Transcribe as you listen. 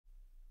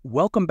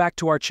Welcome back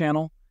to our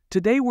channel.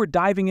 Today we're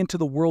diving into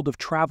the world of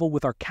travel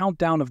with our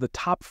countdown of the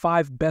top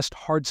 5 best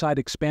hardside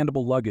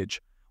expandable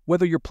luggage.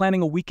 Whether you're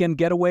planning a weekend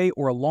getaway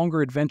or a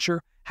longer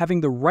adventure,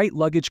 having the right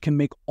luggage can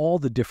make all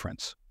the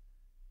difference.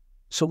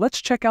 So let's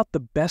check out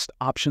the best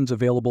options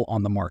available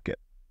on the market.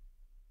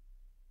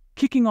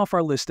 Kicking off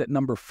our list at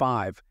number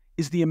 5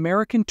 is the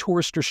American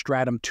Tourister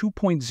Stratum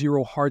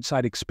 2.0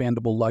 hardside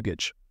expandable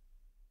luggage.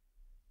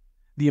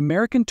 The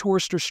American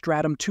Tourister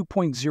Stratum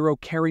 2.0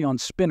 carry-on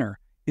spinner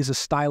is a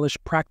stylish,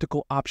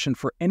 practical option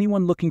for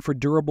anyone looking for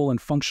durable and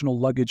functional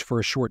luggage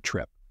for a short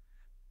trip.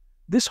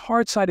 This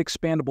hardside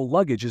expandable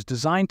luggage is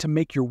designed to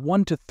make your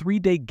 1 to 3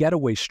 day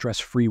getaway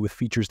stress-free with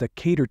features that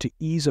cater to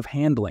ease of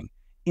handling,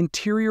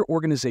 interior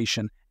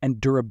organization,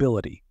 and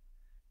durability.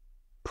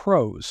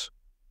 Pros: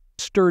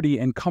 sturdy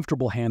and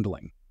comfortable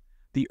handling.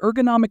 The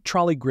ergonomic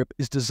trolley grip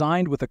is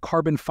designed with a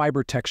carbon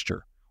fiber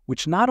texture,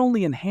 which not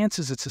only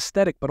enhances its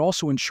aesthetic but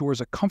also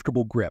ensures a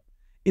comfortable grip.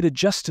 It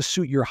adjusts to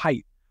suit your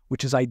height,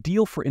 which is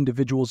ideal for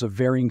individuals of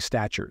varying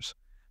statures.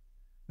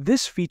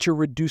 This feature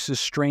reduces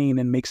strain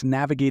and makes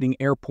navigating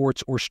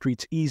airports or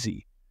streets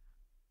easy.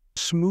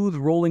 Smooth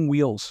rolling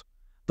wheels.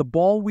 The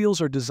ball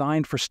wheels are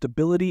designed for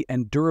stability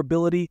and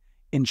durability,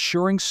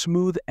 ensuring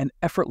smooth and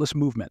effortless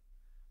movement.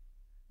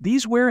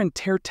 These wear and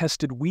tear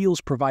tested wheels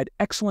provide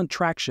excellent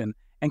traction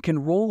and can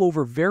roll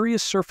over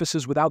various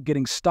surfaces without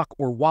getting stuck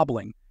or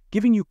wobbling,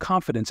 giving you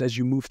confidence as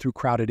you move through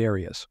crowded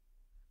areas.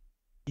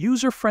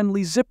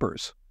 User-friendly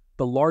zippers.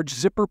 The large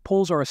zipper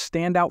pulls are a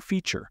standout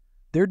feature.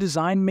 Their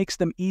design makes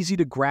them easy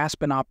to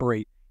grasp and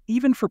operate,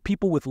 even for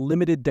people with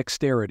limited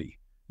dexterity.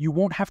 You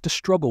won't have to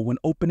struggle when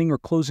opening or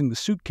closing the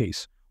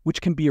suitcase,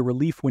 which can be a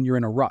relief when you're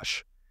in a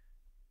rush.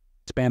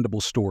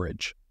 Expandable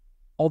storage.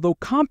 Although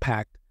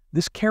compact,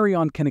 this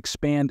carry-on can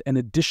expand an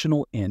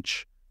additional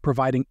inch,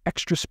 providing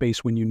extra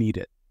space when you need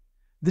it.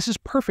 This is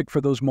perfect for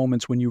those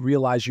moments when you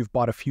realize you've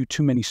bought a few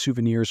too many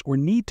souvenirs or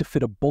need to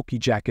fit a bulky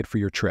jacket for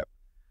your trip.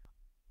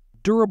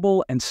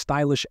 Durable and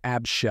stylish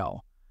ABS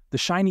shell. The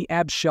shiny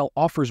ABS shell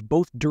offers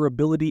both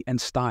durability and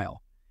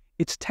style.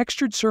 Its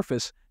textured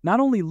surface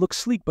not only looks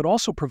sleek but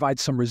also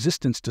provides some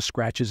resistance to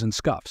scratches and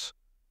scuffs.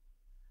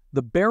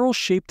 The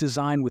barrel-shaped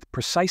design with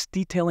precise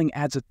detailing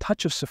adds a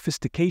touch of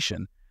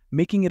sophistication,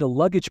 making it a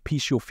luggage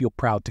piece you'll feel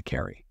proud to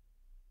carry.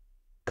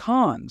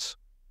 Cons: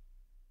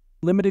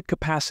 limited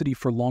capacity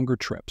for longer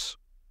trips.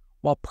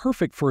 While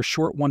perfect for a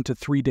short 1 to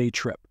 3 day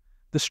trip,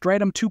 the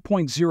Stratum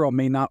 2.0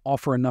 may not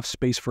offer enough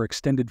space for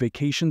extended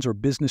vacations or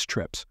business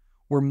trips,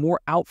 where more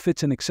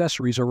outfits and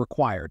accessories are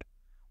required.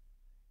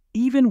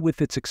 Even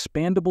with its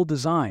expandable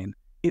design,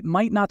 it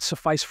might not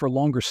suffice for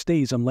longer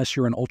stays unless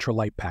you're an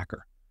ultralight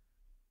packer.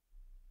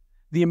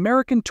 The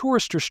American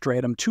Tourister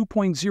Stratum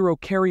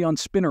 2.0 carry-on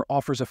spinner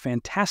offers a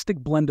fantastic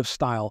blend of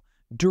style,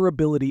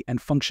 durability,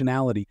 and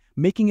functionality,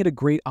 making it a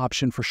great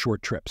option for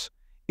short trips.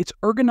 Its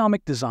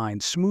ergonomic design,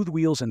 smooth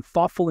wheels, and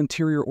thoughtful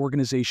interior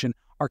organization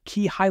are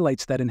key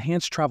highlights that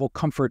enhance travel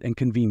comfort and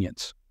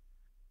convenience.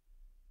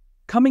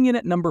 Coming in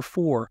at number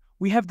 4,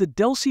 we have the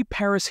Delsey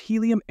Paris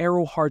Helium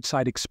Aero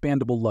Hardside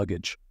Expandable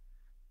Luggage.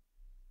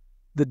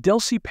 The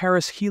Delsey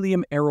Paris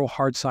Helium Aero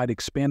Hardside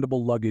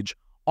Expandable Luggage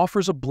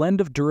offers a blend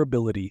of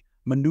durability,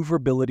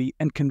 maneuverability,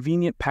 and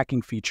convenient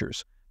packing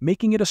features,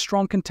 making it a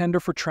strong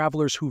contender for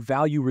travelers who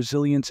value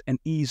resilience and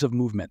ease of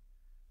movement.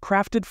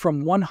 Crafted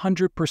from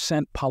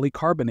 100%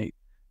 polycarbonate,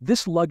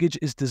 this luggage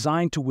is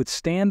designed to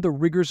withstand the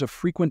rigors of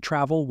frequent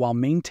travel while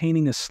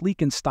maintaining a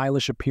sleek and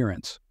stylish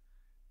appearance.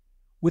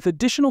 With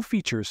additional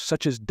features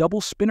such as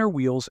double spinner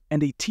wheels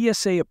and a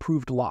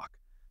TSA-approved lock,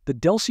 the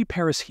Delsey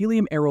Paris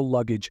Helium Aero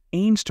luggage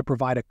aims to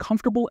provide a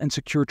comfortable and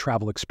secure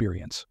travel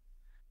experience.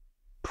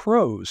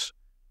 Pros: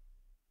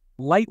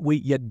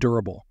 lightweight yet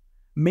durable.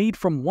 Made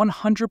from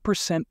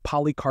 100%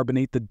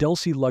 polycarbonate, the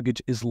Delsey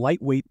luggage is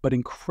lightweight but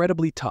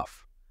incredibly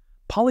tough.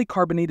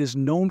 Polycarbonate is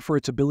known for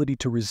its ability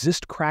to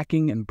resist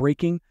cracking and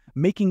breaking,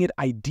 making it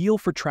ideal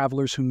for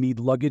travelers who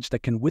need luggage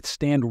that can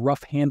withstand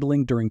rough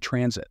handling during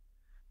transit.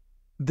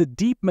 The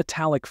deep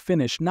metallic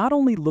finish not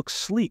only looks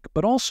sleek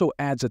but also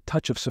adds a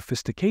touch of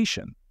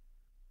sophistication.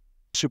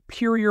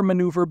 Superior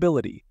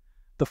maneuverability.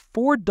 The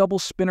 4 double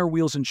spinner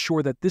wheels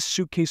ensure that this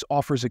suitcase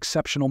offers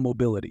exceptional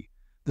mobility.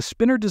 The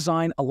spinner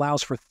design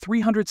allows for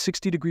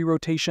 360-degree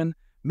rotation,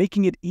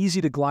 making it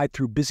easy to glide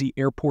through busy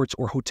airports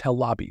or hotel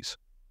lobbies.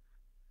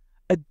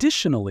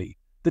 Additionally,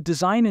 the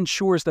design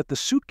ensures that the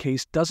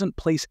suitcase doesn't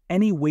place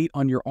any weight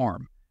on your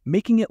arm,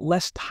 making it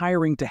less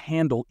tiring to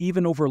handle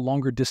even over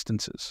longer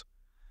distances.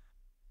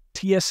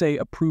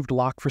 TSA-approved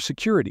lock for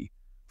security.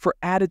 For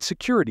added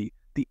security,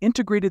 the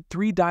integrated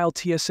 3-dial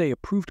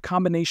TSA-approved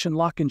combination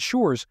lock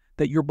ensures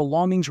that your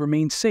belongings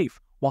remain safe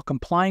while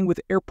complying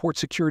with airport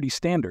security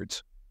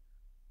standards.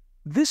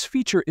 This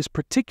feature is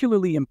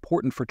particularly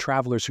important for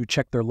travelers who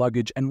check their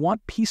luggage and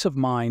want peace of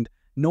mind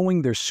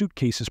knowing their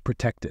suitcase is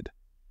protected.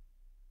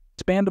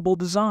 Expandable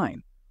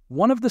design.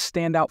 One of the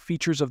standout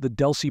features of the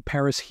Delsey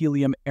Paris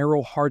Helium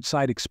Aero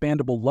Hardside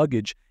Expandable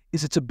Luggage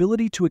is its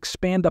ability to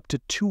expand up to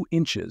 2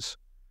 inches.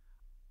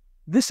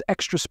 This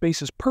extra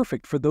space is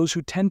perfect for those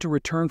who tend to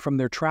return from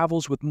their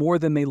travels with more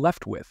than they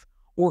left with,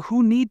 or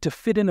who need to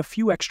fit in a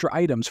few extra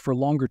items for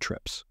longer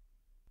trips.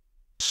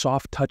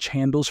 Soft touch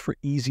handles for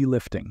easy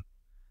lifting.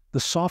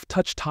 The soft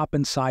touch top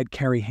and side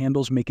carry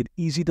handles make it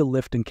easy to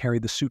lift and carry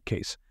the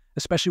suitcase,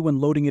 especially when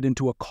loading it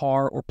into a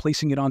car or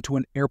placing it onto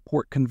an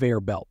airport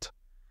conveyor belt.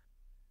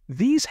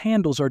 These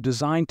handles are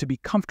designed to be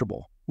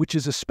comfortable, which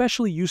is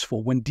especially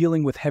useful when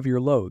dealing with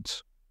heavier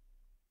loads.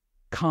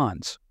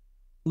 Cons: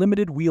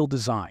 limited wheel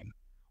design.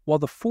 While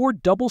the 4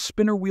 double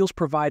spinner wheels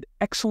provide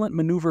excellent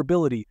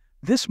maneuverability,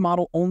 this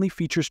model only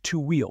features 2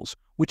 wheels,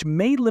 which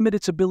may limit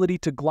its ability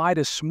to glide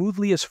as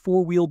smoothly as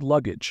 4-wheeled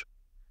luggage.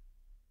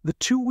 The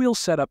 2-wheel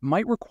setup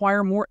might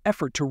require more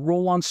effort to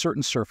roll on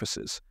certain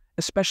surfaces,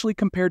 especially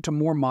compared to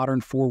more modern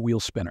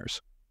 4-wheel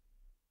spinners.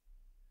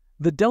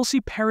 The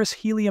Delsey Paris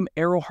Helium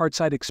Aero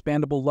Hardside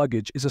Expandable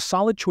Luggage is a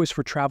solid choice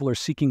for travelers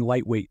seeking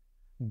lightweight,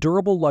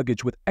 durable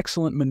luggage with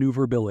excellent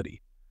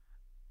maneuverability.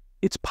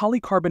 Its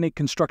polycarbonate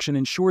construction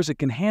ensures it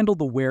can handle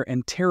the wear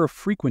and tear of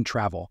frequent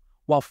travel,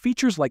 while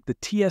features like the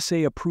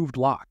TSA-approved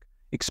lock,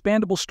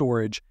 expandable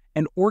storage,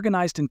 and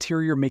organized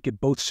interior make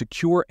it both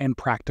secure and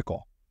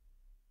practical.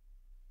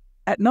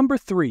 At number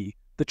 3,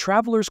 the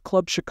Travelers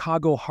Club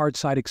Chicago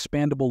Hardside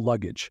Expandable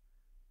Luggage.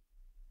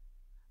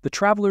 The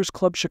Travelers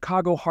Club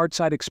Chicago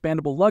Hardside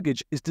Expandable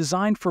Luggage is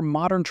designed for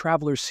modern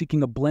travelers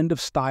seeking a blend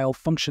of style,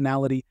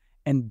 functionality,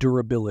 and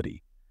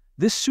durability.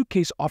 This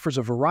suitcase offers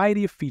a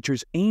variety of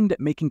features aimed at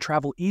making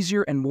travel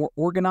easier and more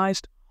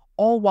organized,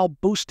 all while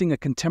boasting a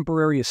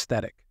contemporary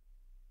aesthetic.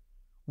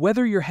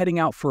 Whether you're heading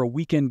out for a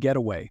weekend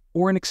getaway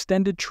or an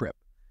extended trip,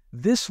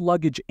 this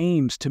luggage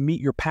aims to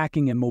meet your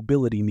packing and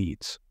mobility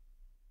needs.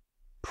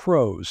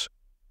 Pros: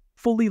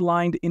 fully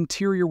lined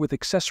interior with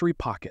accessory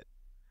pocket.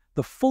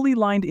 The fully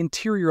lined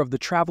interior of the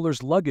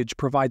traveler's luggage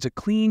provides a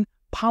clean,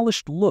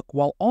 polished look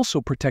while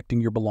also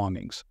protecting your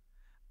belongings.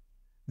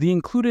 The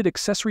included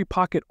accessory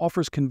pocket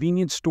offers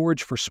convenient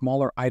storage for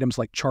smaller items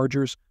like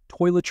chargers,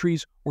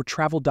 toiletries, or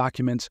travel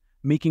documents,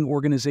 making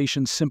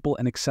organization simple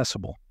and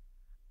accessible.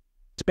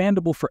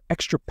 Expandable for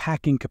extra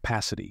packing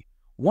capacity.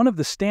 One of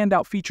the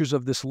standout features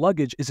of this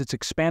luggage is its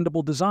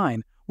expandable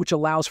design, which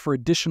allows for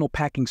additional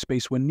packing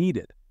space when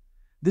needed.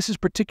 This is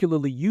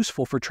particularly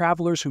useful for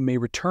travelers who may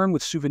return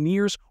with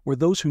souvenirs or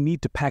those who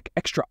need to pack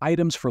extra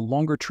items for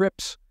longer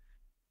trips.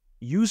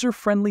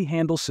 User-friendly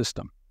handle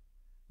system.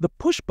 The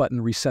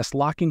push-button recessed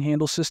locking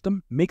handle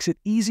system makes it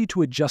easy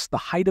to adjust the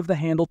height of the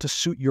handle to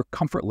suit your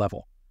comfort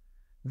level.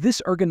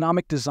 This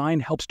ergonomic design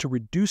helps to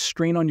reduce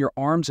strain on your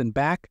arms and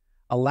back,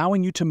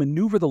 allowing you to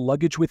maneuver the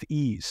luggage with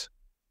ease.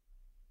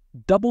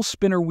 Double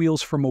spinner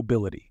wheels for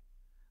mobility.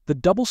 The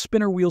double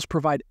spinner wheels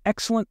provide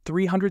excellent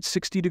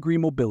 360-degree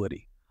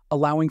mobility,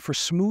 allowing for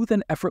smooth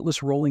and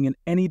effortless rolling in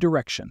any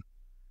direction.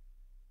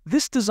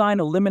 This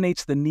design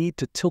eliminates the need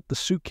to tilt the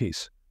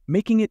suitcase,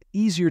 making it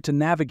easier to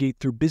navigate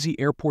through busy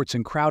airports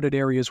and crowded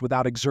areas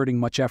without exerting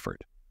much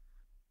effort.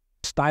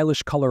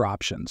 Stylish color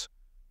options.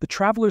 The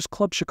Travelers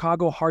Club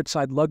Chicago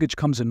Hardside Luggage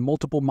comes in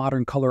multiple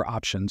modern color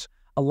options,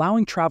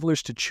 allowing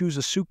travelers to choose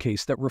a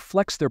suitcase that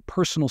reflects their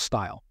personal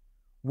style.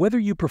 Whether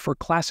you prefer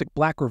classic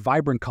black or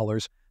vibrant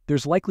colors,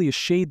 there's likely a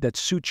shade that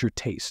suits your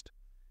taste.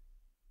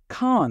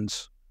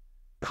 Cons.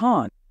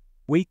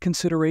 Weight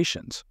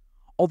considerations.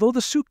 Although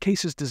the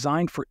suitcase is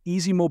designed for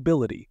easy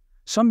mobility,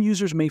 some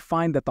users may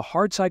find that the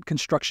hardside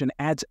construction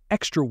adds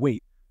extra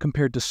weight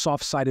compared to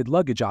soft-sided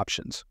luggage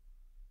options.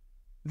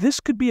 This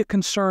could be a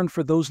concern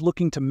for those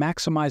looking to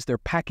maximize their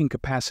packing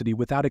capacity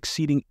without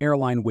exceeding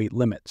airline weight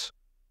limits.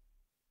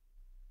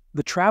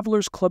 The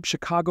Travelers Club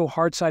Chicago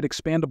Hardside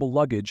Expandable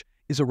Luggage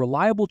is a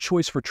reliable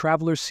choice for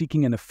travelers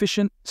seeking an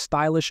efficient,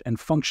 stylish, and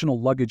functional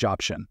luggage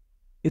option.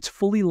 Its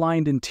fully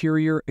lined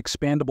interior,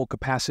 expandable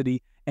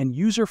capacity, and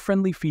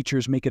user-friendly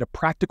features make it a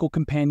practical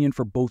companion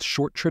for both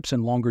short trips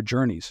and longer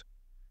journeys.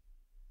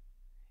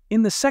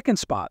 In the second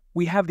spot,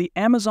 we have the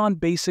Amazon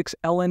Basics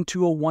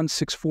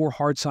LN20164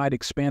 Hardside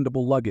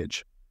Expandable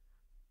Luggage.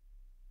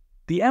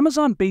 The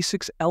Amazon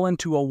Basics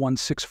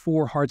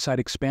LN20164 Hardside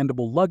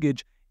Expandable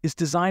Luggage is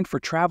designed for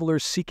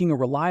travelers seeking a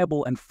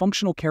reliable and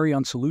functional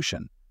carry-on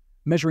solution.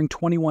 Measuring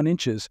 21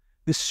 inches,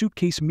 this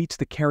suitcase meets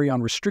the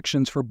carry-on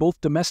restrictions for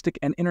both domestic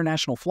and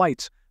international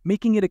flights,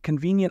 making it a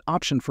convenient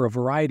option for a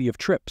variety of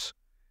trips.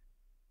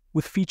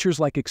 With features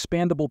like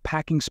expandable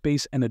packing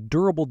space and a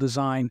durable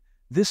design,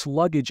 this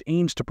luggage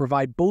aims to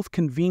provide both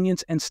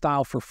convenience and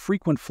style for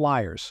frequent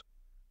flyers.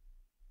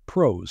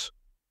 Pros.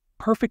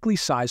 Perfectly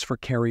sized for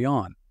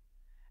carry-on.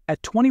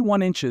 At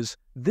 21 inches,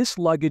 this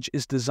luggage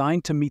is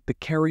designed to meet the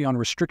carry-on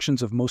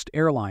restrictions of most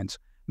airlines,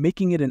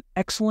 making it an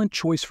excellent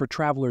choice for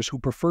travelers who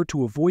prefer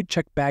to avoid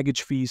checked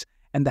baggage fees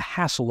and the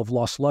hassle of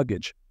lost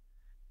luggage.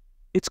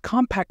 Its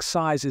compact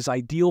size is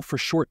ideal for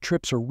short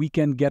trips or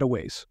weekend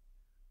getaways.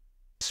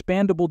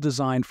 Expandable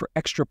design for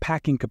extra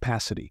packing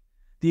capacity.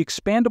 The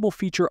expandable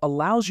feature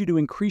allows you to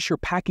increase your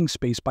packing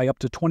space by up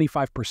to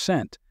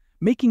 25%,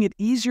 making it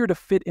easier to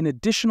fit in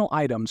additional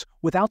items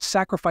without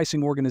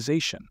sacrificing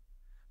organization.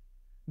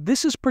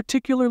 This is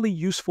particularly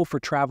useful for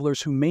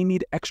travelers who may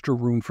need extra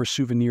room for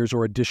souvenirs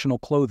or additional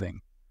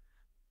clothing.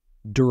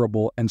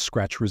 Durable and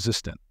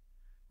scratch-resistant.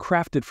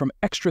 Crafted from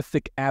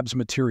extra-thick ABS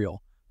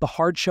material, the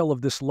hard shell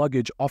of this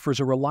luggage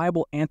offers a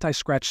reliable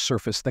anti-scratch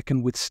surface that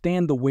can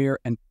withstand the wear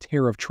and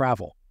tear of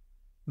travel.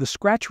 The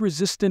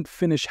scratch-resistant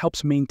finish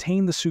helps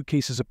maintain the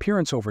suitcase's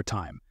appearance over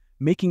time,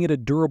 making it a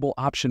durable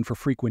option for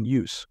frequent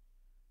use.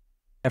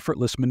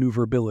 Effortless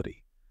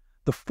maneuverability.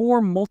 The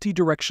 4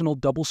 multi-directional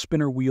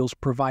double-spinner wheels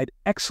provide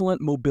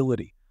excellent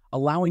mobility,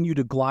 allowing you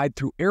to glide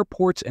through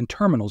airports and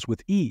terminals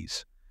with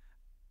ease.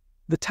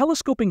 The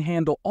telescoping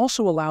handle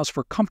also allows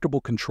for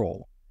comfortable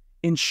control,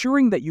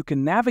 ensuring that you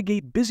can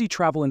navigate busy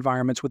travel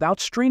environments without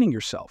straining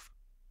yourself.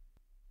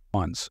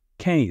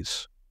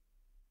 Case.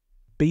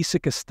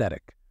 Basic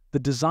aesthetic. The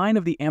design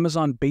of the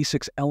Amazon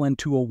Basics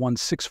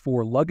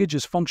LN20164 luggage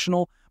is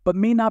functional, but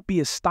may not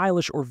be as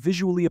stylish or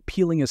visually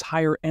appealing as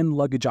higher-end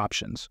luggage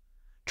options.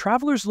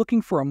 Travelers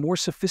looking for a more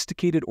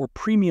sophisticated or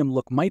premium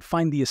look might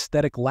find the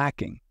aesthetic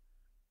lacking.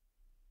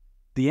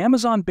 The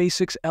Amazon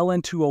Basics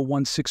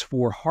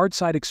LN20164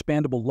 Hardside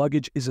Expandable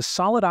Luggage is a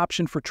solid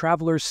option for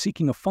travelers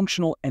seeking a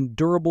functional and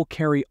durable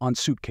carry-on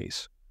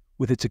suitcase.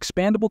 With its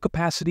expandable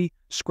capacity,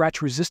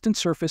 scratch-resistant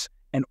surface,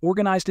 and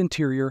organized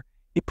interior,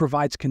 it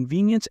provides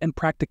convenience and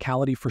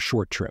practicality for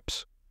short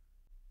trips.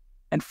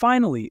 And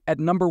finally, at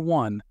number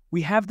 1,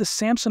 we have the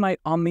Samsonite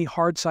Omni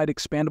Hardside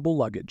Expandable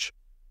Luggage.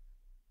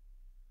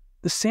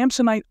 The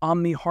Samsonite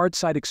Omni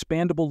Hardside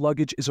Expandable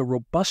Luggage is a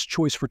robust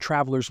choice for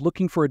travelers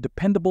looking for a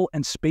dependable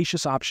and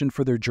spacious option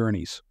for their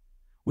journeys.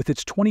 With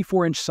its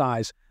 24-inch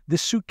size,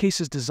 this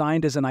suitcase is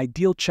designed as an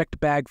ideal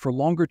checked bag for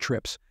longer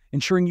trips,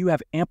 ensuring you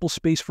have ample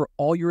space for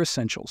all your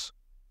essentials.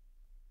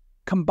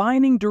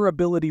 Combining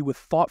durability with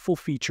thoughtful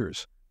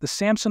features, the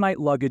Samsonite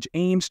luggage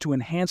aims to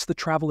enhance the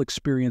travel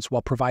experience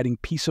while providing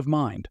peace of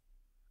mind.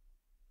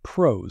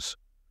 Pros: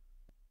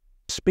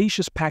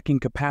 spacious packing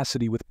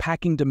capacity with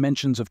packing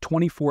dimensions of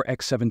 24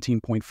 x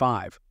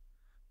 17.5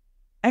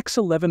 x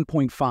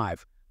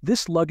 11.5.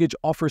 This luggage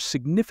offers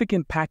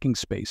significant packing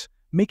space,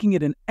 making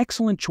it an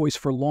excellent choice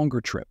for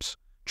longer trips.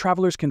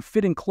 Travelers can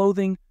fit in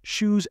clothing,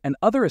 shoes, and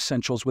other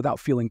essentials without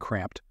feeling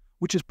cramped,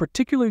 which is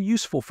particularly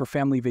useful for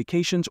family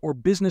vacations or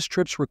business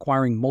trips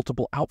requiring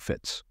multiple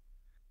outfits.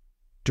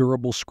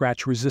 Durable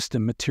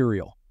scratch-resistant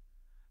material.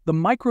 The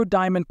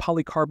micro-diamond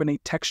polycarbonate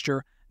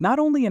texture not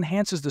only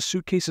enhances the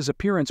suitcase's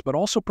appearance but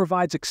also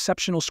provides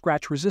exceptional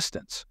scratch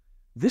resistance.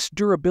 This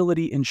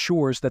durability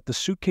ensures that the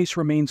suitcase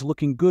remains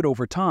looking good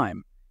over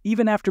time,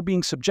 even after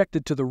being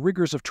subjected to the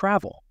rigors of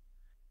travel.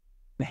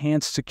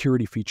 Enhanced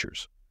security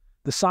features.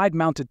 The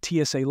side-mounted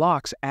TSA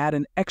locks add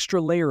an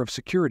extra layer of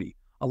security,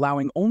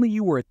 allowing only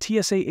you or a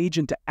TSA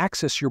agent to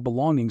access your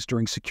belongings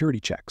during security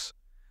checks.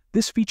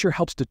 This feature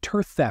helps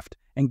deter theft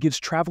and gives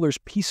travelers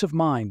peace of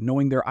mind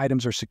knowing their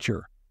items are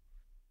secure.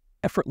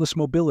 Effortless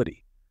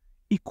mobility.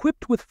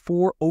 Equipped with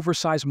 4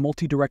 oversized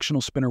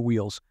multi-directional spinner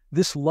wheels,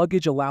 this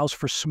luggage allows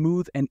for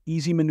smooth and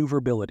easy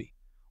maneuverability.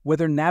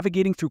 Whether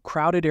navigating through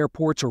crowded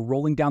airports or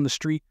rolling down the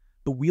street,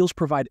 the wheels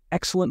provide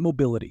excellent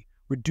mobility,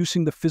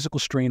 reducing the physical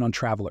strain on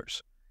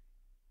travelers.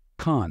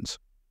 Cons.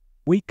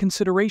 Weight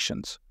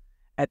considerations.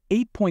 At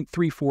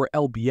 8.34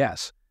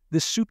 lbs,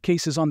 this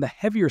suitcase is on the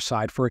heavier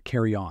side for a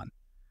carry-on.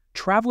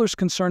 Travelers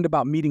concerned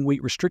about meeting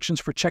weight restrictions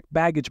for checked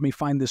baggage may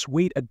find this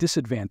weight a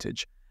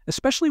disadvantage,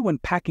 especially when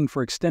packing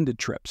for extended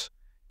trips.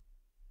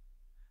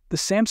 The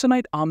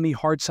Samsonite Omni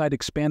Hardside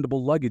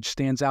Expandable Luggage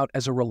stands out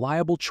as a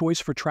reliable choice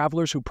for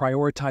travelers who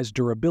prioritize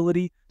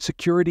durability,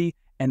 security,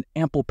 and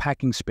ample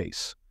packing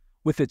space.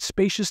 With its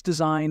spacious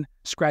design,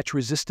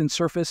 scratch-resistant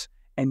surface,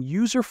 and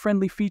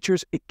user-friendly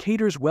features, it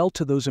caters well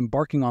to those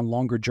embarking on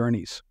longer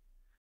journeys.